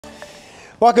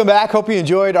Welcome back. Hope you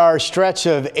enjoyed our stretch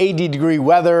of 80-degree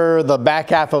weather the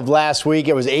back half of last week.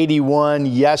 It was 81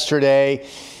 yesterday.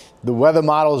 The weather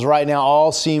models right now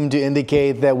all seem to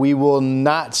indicate that we will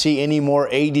not see any more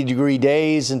 80-degree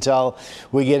days until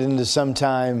we get into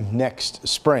sometime next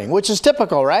spring, which is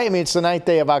typical, right? I mean, it's the 9th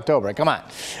day of October. Come on.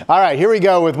 All right, here we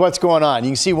go with what's going on.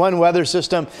 You can see one weather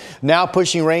system now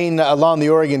pushing rain along the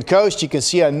Oregon coast. You can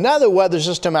see another weather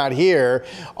system out here.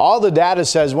 All the data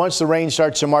says once the rain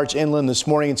starts to march inland this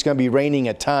morning, it's going to be raining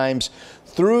at times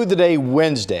through the day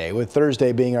Wednesday, with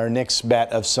Thursday being our next bet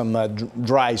of some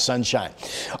dry sunshine.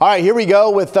 All right, here we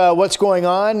go with what's going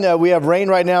on. We have rain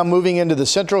right now moving into the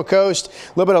central coast. A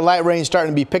little bit of light rain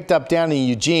starting to be picked up down in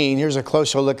Eugene. Here's a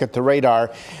closer look at the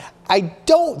radar. I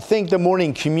don't think the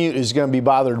morning commute is going to be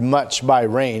bothered much by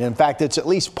rain. In fact, it's at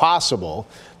least possible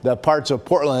that parts of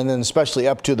Portland, and especially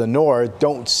up to the north,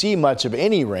 don't see much of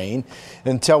any rain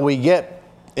until we get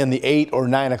in the 8 or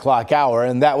 9 o'clock hour,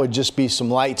 and that would just be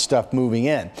some light stuff moving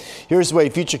in. Here's the way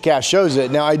Futurecast shows it.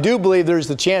 Now, I do believe there's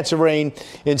the chance of rain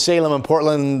in Salem and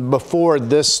Portland before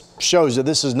this shows it.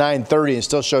 This is 9:30 and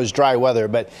still shows dry weather,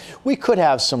 but we could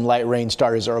have some light rain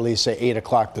start as early as, say, 8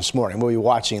 o'clock this morning. We'll be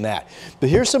watching that. But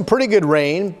here's some pretty good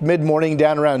rain mid-morning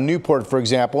down around Newport, for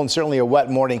example, and certainly a wet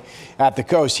morning at the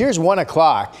coast. Here's 1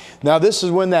 o'clock. Now, this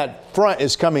is when that front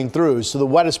is coming through, so the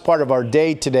wettest part of our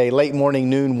day today, late morning,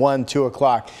 noon, 1, 2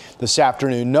 o'clock this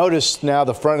afternoon. Notice now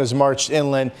the front has marched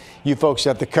inland. You folks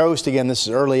at the coast, again, this is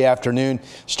early afternoon,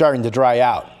 starting to dry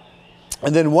out.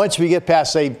 And then once we get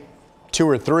past, say, 2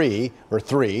 or 3,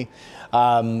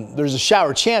 there's a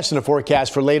shower chance in the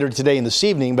forecast for later today and this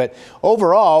evening, but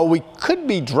overall we could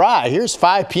be dry. Here's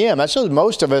 5 p.m. That shows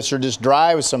most of us are just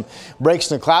dry with some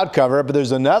breaks in the cloud cover, but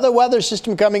there's another weather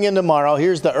system coming in tomorrow.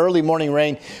 Here's the early morning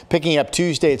rain picking up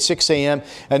Tuesday at 6 a.m.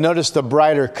 and notice the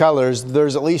brighter colors.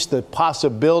 There's at least the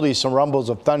possibility some rumbles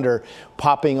of thunder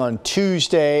popping on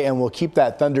Tuesday, and we'll keep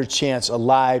that thunder chance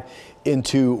alive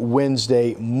into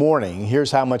Wednesday morning.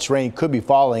 Here's how much rain could be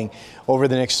falling over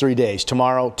the next 3 days,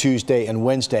 tomorrow, Tuesday, and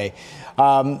Wednesday.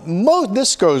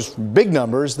 This goes big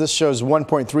numbers. This shows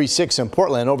 1.36 in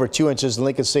Portland, over 2 inches in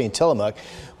Lincoln City and Tillamook.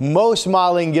 Most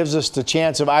modeling gives us the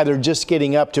chance of either just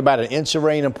getting up to about 1 inch of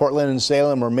rain in Portland and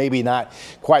Salem, or maybe not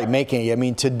quite making it. I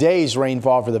mean, today's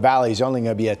rainfall for the valley is only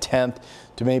going to be 1/10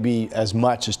 to maybe as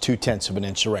much as 2/10 of an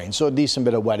inch of rain. So a decent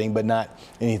bit of wetting, but not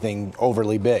anything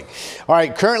overly big. All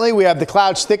right, currently we have the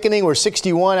clouds thickening. We're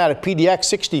 61 out of PDX,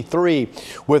 63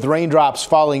 with raindrops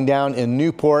falling down in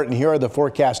Newport. And here are the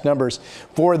forecast numbers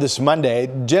for this Monday.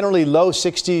 Generally low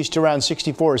 60s to around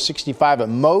 64 or 65 at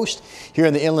most here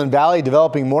in the Inland Valley.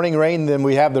 Developing morning rain. Then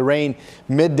we have the rain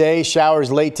midday,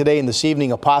 showers late today and this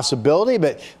evening, a possibility.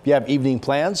 But if you have evening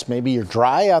plans, maybe you're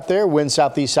dry out there. Wind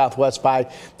southeast, southwest 5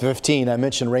 to 15. I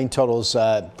mentioned rain totals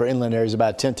for inland areas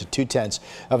about 10 to 2/10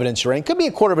 of an inch of rain. Could be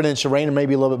 1/4 of an inch of rain, or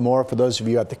maybe a little bit more for those of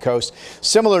you at the coast.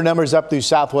 Similar numbers up through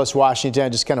southwest Washington. I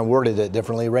just kind of worded it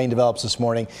differently. Rain develops this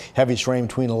morning. Heaviest rain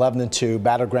between 11 and 2.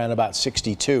 Battleground about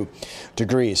 62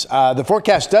 degrees. The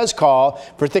forecast does call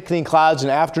for thickening clouds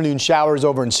and afternoon showers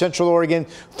over in central Oregon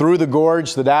through the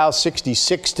gorge. The Dow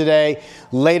 66 today.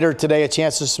 Later today, a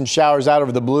chance of some showers out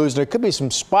over the Blues. There could be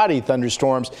some spotty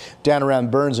thunderstorms down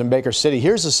around Burns and Baker City.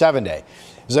 Here's the 7-day.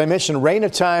 As I mentioned, rain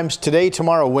at times today,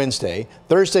 tomorrow, Wednesday.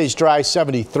 Thursday's dry,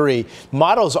 73.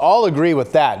 Models all agree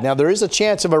with that. Now, there is a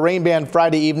chance of a rain band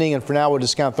Friday evening, and for now, we'll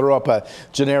just kind of throw up a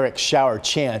generic shower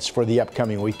chance for the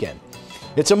upcoming weekend.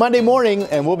 It's a Monday morning,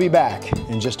 and we'll be back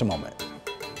in just a moment.